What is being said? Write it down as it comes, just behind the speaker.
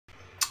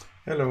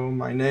Hello,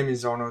 my name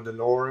is Arnaud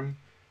Delorme,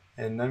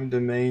 and I'm the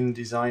main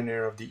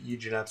designer of the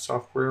EEGLAB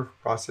software for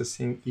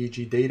processing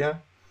EEG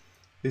data.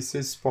 This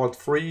is part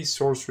 3,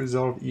 Source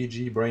Resolve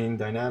EEG Brain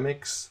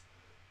Dynamics.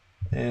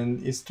 And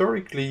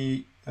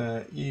historically,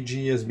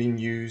 EEG has been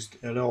used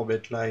a little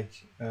bit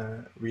like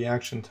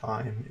reaction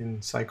time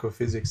in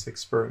psychophysics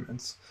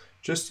experiments,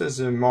 just as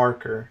a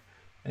marker.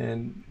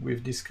 And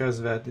we've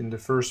discussed that in the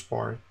first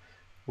part,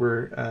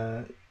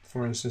 where,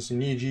 for instance,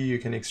 in EEG, you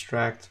can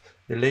extract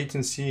the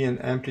latency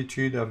and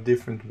amplitude of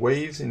different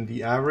waves in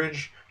the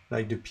average,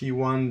 like the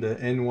P1, the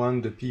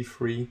N1, the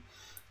P3.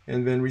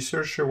 And then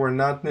researchers were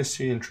not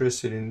necessarily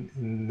interested in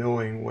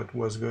knowing what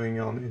was going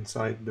on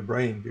inside the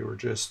brain. They were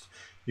just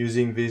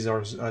using these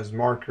as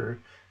marker,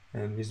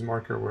 and these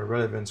markers were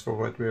relevant for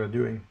what we are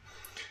doing.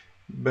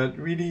 But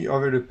really,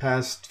 over the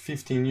past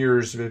 15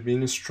 years, there's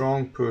been a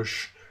strong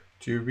push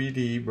to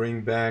really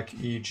bring back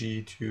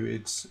EEG to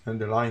its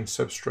underlying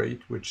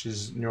substrate, which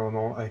is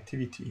neuronal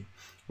activity.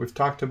 We've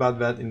talked about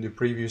that in the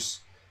previous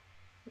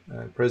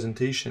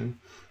presentation,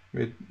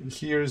 but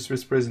here's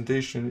this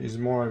presentation is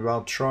more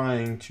about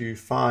trying to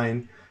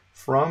find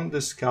from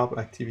the scalp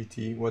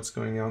activity what's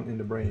going on in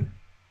the brain.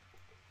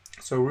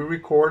 So we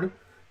record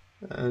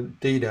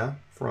data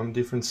from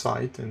different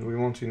sites, and we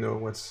want to know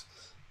what's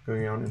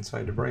going on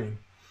inside the brain.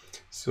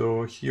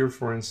 So here,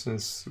 for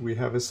instance, we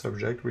have a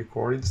subject,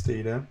 record its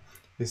data.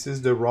 This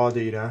is the raw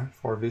data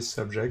for this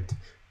subject.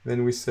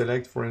 Then we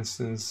select, for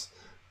instance,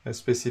 a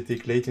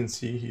specific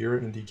latency here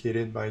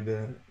indicated by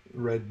the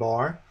red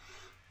bar.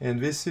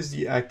 And this is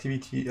the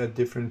activity at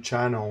different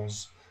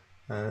channels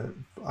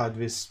at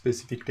this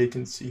specific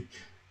latency.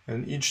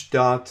 And each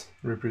dot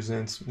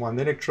represents one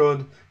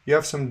electrode. You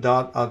have some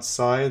dot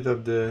outside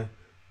of the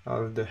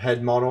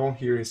head model.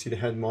 Here you see the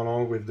head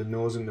model with the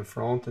nose in the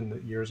front and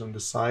the ears on the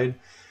side,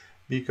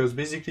 because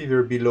basically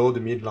they're below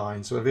the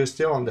midline. So they're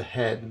still on the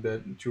head,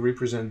 but to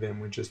represent them,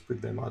 we just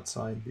put them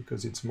outside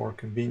because it's more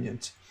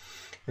convenient.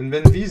 And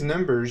then these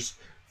numbers,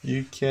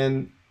 you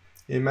can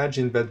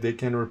imagine that they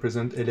can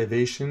represent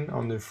elevation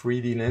on the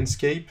 3D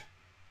landscape.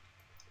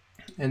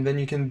 And then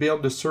you can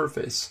build the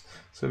surface.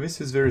 So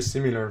this is very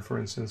similar, for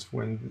instance,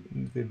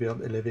 when they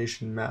build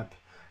elevation map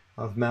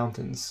of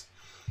mountains,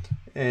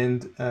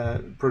 and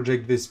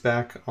project this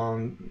back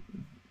on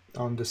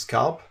the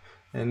scalp.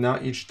 And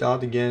now each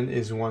dot again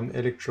is one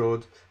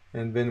electrode,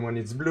 and then when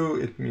it's blue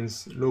it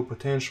means low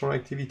potential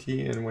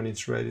activity, and when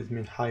it's red it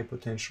means high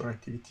potential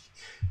activity.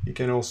 You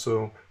can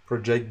also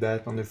project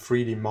that on the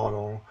 3D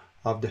model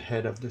of the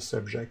head of the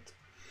subject.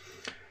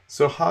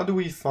 So how do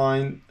we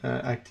find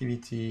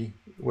activity,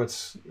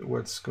 what's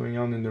going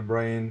on in the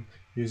brain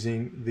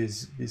using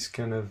this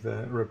kind of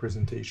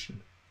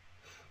representation?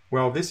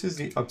 Well, this is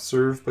the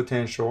observed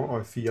potential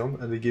or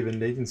field at a given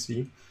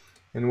latency,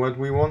 and what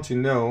we want to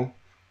know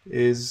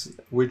is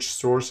which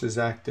source is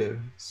active.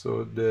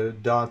 So the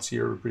dots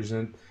here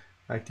represent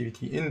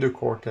activity in the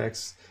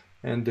cortex,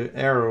 and the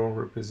arrow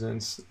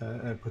represents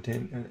a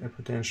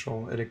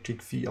potential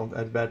electric field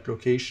at that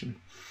location.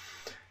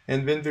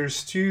 And then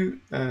there's two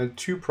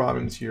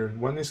problems here.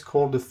 One is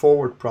called the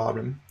forward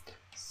problem.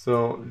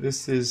 So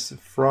this is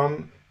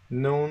from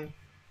known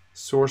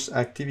source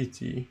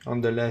activity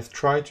on the left,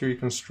 try to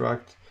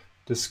reconstruct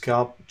the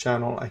scalp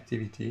channel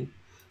activity.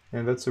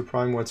 And that's a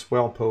problem what's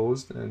well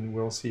posed, and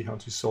we'll see how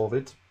to solve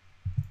it.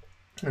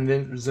 And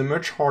then there's a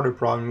much harder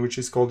problem, which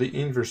is called the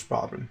inverse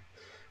problem.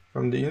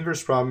 From the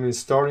inverse problem is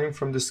starting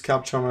from the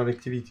scalp channel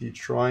activity,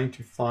 trying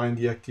to find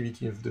the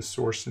activity of the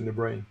source in the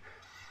brain.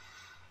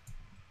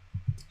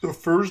 So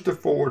first, the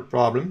forward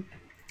problem.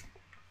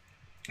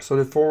 So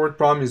the forward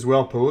problem is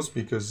well posed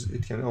because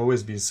it can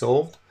always be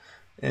solved.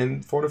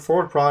 And for the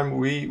forward problem,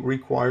 we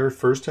require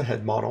first a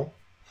head model.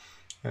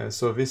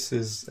 So this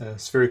is a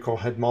spherical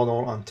head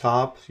model on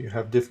top. You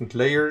have different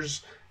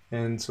layers,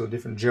 and so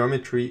different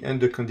geometry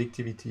and the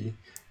conductivity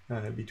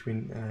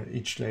between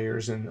each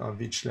layers and of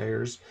each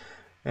layers.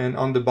 And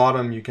on the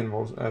bottom, you can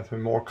have a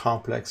more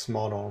complex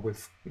model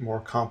with more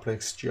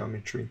complex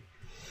geometry.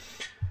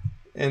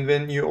 And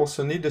then you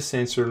also need the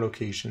sensor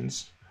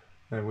locations,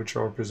 which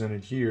are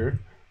represented here.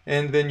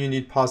 And then you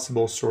need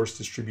possible source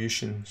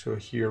distribution. So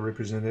here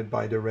represented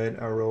by the red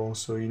arrow.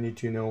 So you need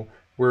to know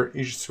where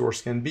each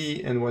source can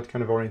be and what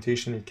kind of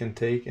orientation it can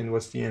take and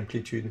what's the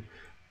amplitude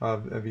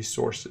of these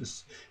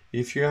sources.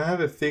 If you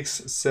have a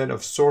fixed set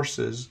of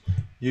sources,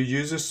 you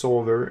use a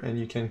solver and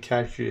you can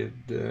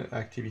calculate the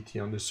activity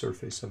on the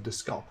surface of the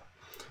scalp.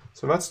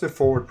 So that's the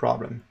forward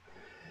problem.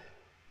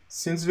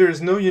 Since there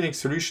is no unique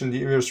solution,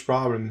 the inverse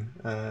problem,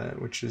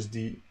 which is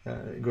the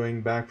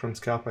going back from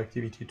scalp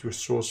activity to a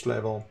source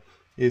level,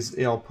 is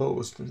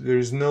ill-posed. There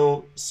is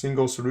no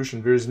single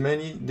solution. There is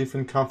many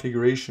different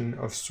configuration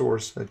of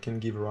source that can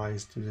give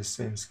rise to the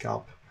same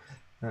scalp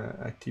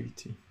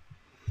activity.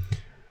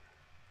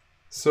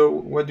 So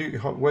what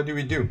do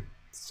we do?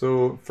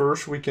 So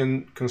first we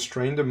can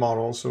constrain the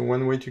model. So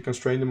one way to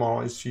constrain the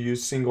model is to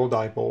use single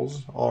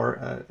dipoles or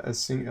a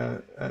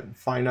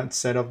finite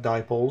set of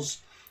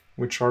dipoles,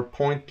 which are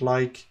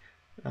point-like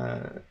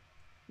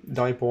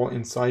dipole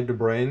inside the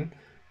brain.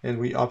 and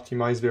we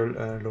optimize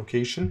their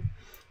location.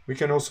 We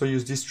can also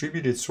use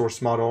distributed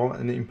source model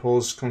and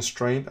impose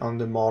constraint on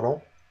the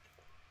model.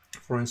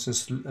 For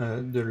instance,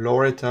 the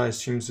Loretta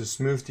assumes a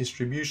smooth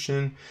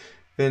distribution.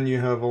 Then you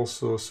have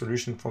also a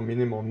solution for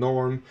minimal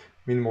norm,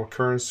 minimal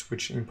currents,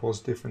 which impose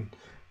different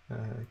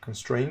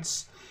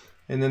constraints.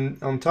 And then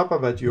on top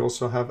of that, you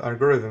also have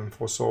algorithm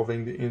for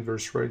solving the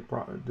inverse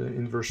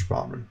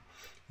problem.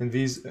 And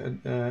these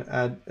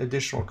add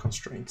additional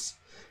constraints.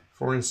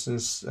 For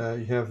instance,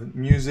 you have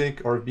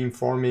music or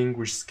beamforming,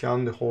 which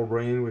scan the whole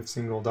brain with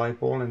single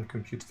dipole and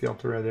compute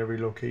filter at every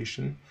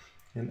location,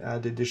 and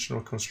add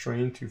additional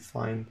constraint to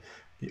find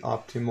the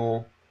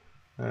optimal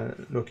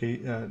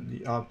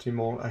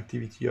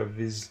activity of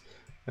this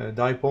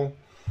dipole.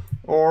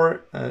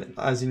 Or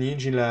as in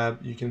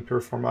EEGLAB, you can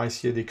perform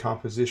ICA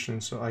decomposition.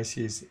 So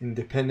ICA is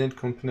independent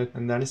component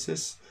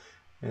analysis,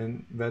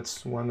 and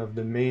that's one of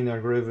the main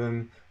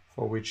algorithms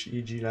for which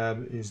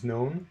EEGLAB is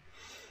known.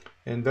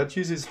 And that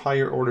uses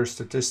higher order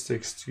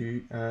statistics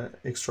to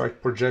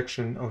extract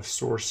projection of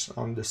source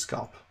on the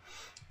scalp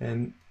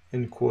and,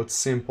 in quote,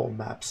 simple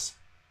maps.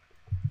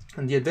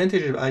 And the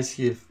advantage of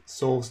ICA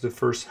solves the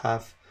first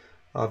half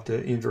of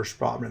the inverse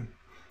problem.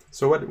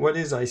 So what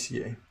is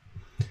ICA?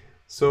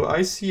 So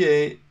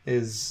ICA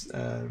is,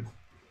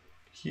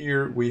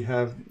 here we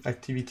have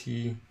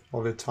activity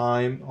over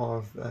time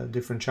of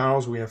different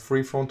channels. We have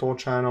 3 frontal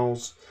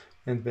channels,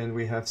 and then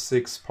we have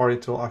 6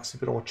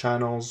 parieto-occipital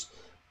channels.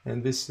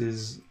 And this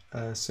is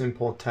a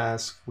simple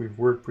task with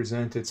word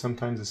presented.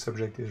 Sometimes the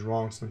subject is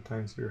wrong,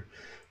 sometimes you're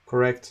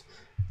correct.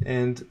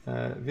 And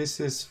this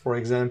is, for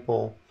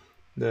example,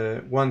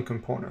 the one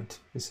component.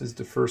 This is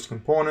the first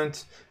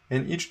component,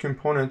 and each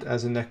component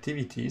has an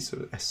activity,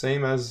 so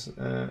same as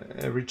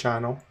every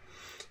channel,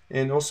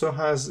 and also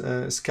has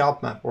a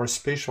scalp map or a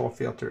spatial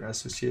filter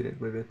associated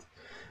with it.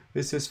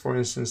 This is, for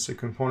instance, a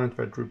component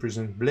that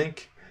represents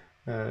blink.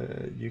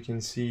 You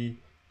can see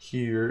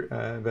here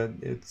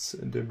that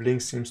the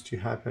blink seems to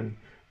happen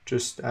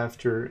just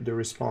after the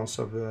response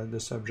of the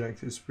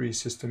subject. It's pretty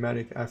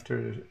systematic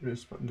after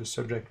the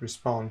subject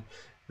responds.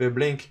 The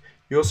blink,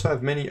 you also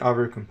have many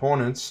other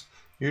components,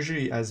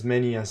 usually as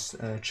many as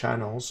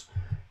channels.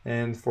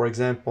 And for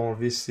example,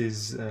 this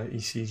is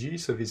ECG,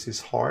 so this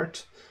is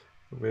heart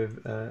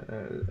with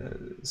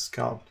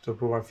scalp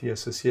topography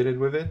associated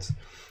with it.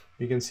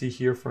 You can see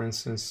here, for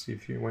instance,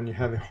 when you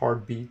have a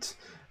heartbeat,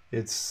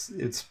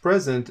 it's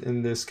present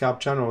in the scalp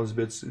channels,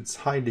 but it's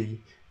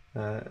highly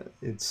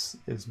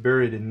it's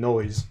buried in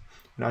noise,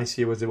 and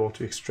ICA was able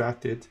to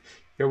extract it.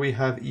 Here we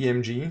have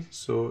EMG,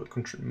 so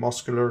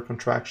muscular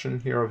contraction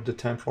here of the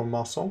temporal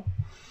muscle,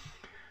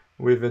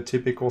 with a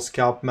typical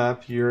scalp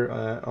map here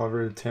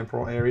over the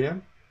temporal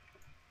area.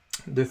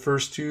 The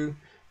first two,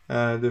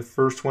 the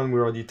first one we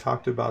already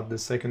talked about. The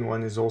second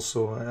one is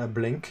also a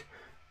blink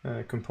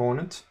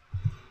component.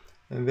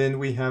 And then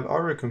we have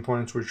other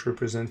components which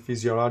represent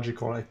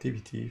physiological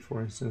activity.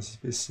 For instance,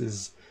 this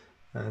is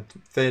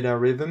theta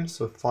rhythm,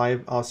 so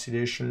 5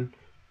 oscillation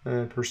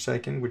per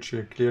second, which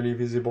are clearly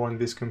visible in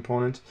this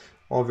component,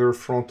 over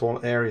frontal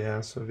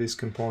area. So this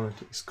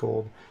component is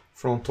called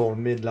frontal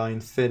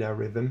midline theta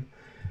rhythm.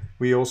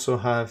 We also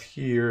have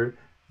here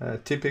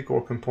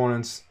typical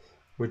components,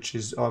 which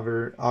is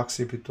over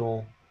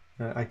occipital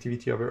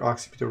activity over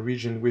occipital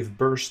region with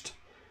burst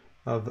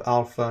of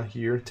alpha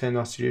here, 10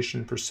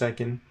 oscillation per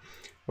second.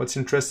 What's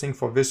interesting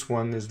for this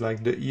one is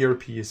like the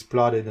ERP is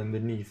plotted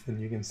underneath, and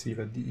you can see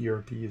that the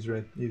ERP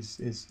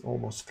is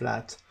almost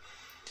flat.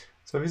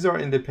 So these are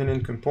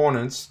independent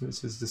components.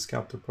 This is the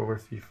scalp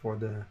topography for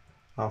the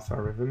alpha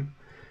rhythm.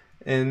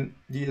 And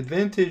the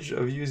advantage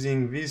of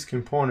using these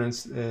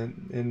components,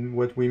 and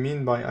what we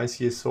mean by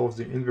ICA solves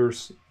the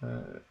inverse,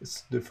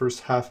 the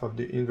first half of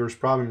the inverse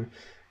problem,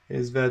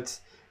 is that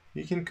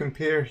you can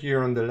compare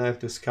here on the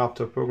left the scalp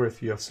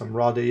topography of some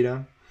raw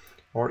data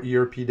or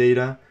ERP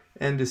data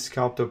and the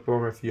scalp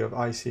topography of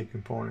ICA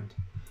component.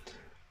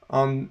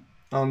 On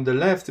the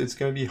left, it's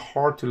going to be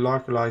hard to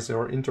localize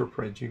or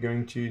interpret. You're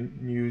going to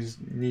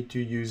need to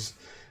use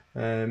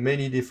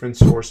many different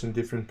sources in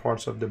different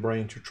parts of the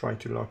brain to try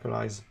to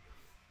localize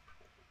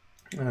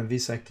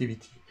this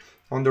activity.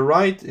 On the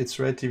right, it's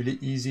relatively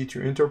easy to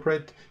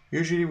interpret.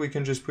 Usually we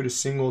can just put a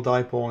single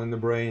dipole in the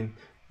brain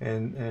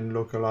and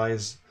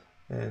localize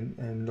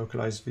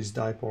this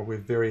dipole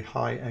with very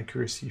high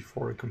accuracy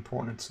for a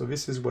component. So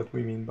this is what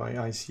we mean by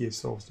ICA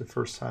solves the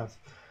first half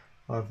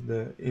of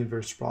the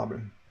inverse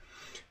problem.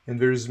 And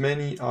there's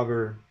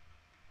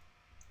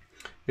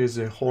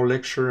a whole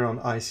lecture on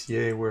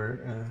ICA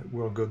where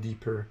we'll go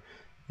deeper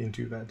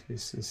into that.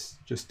 This is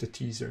just a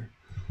teaser.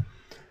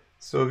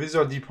 So these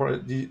are the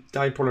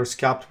dipolar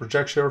scalp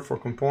projection for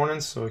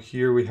components. So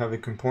here we have a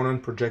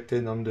component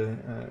projected on the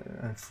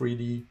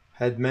 3D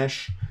head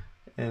mesh.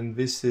 And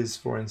this is,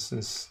 for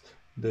instance,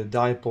 the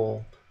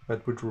dipole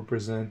that would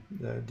represent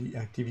the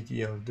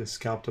activity of the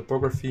scalp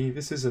topography.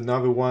 This is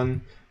another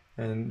one,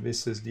 and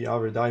this is the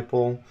other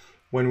dipole.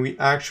 When we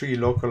actually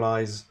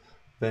localize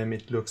them,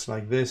 it looks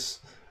like this.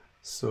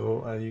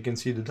 So you can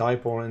see the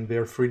dipole and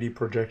their 3D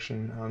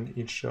projection on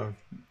each of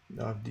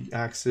the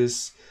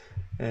axis,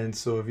 and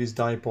so this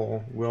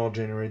dipole will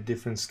generate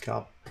different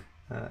scalp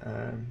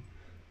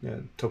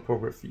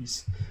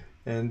topographies.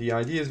 And the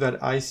idea is that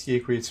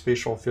ICA creates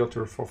spatial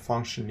filter for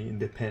functionally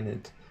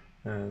independent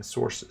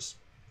sources.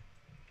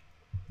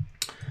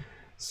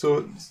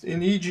 So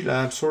in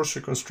EEGLAB source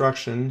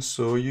reconstruction,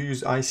 so you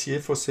use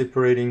ICA for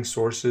separating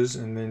sources,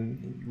 and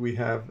then we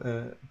have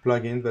a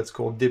plugin that's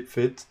called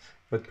DipFit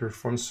that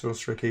performs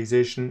source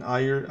localization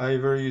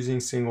either using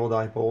single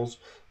dipoles,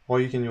 or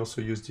you can also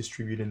use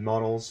distributed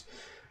models.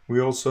 We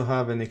also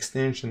have an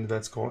extension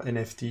that's called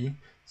NFT.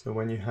 So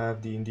when you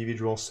have the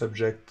individual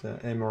subject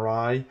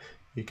MRI,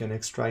 you can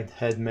extract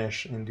head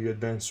mesh and do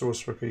advanced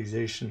source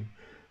localization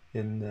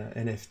in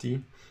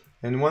NFT.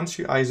 And once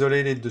you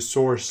isolated the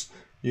source,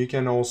 you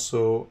can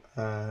also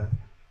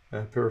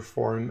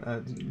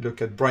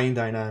look at brain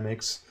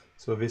dynamics.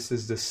 So this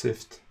is the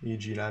SIFT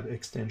EEGLAB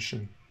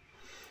extension.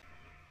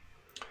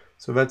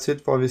 So that's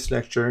it for this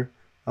lecture.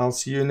 I'll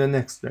see you in the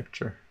next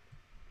lecture.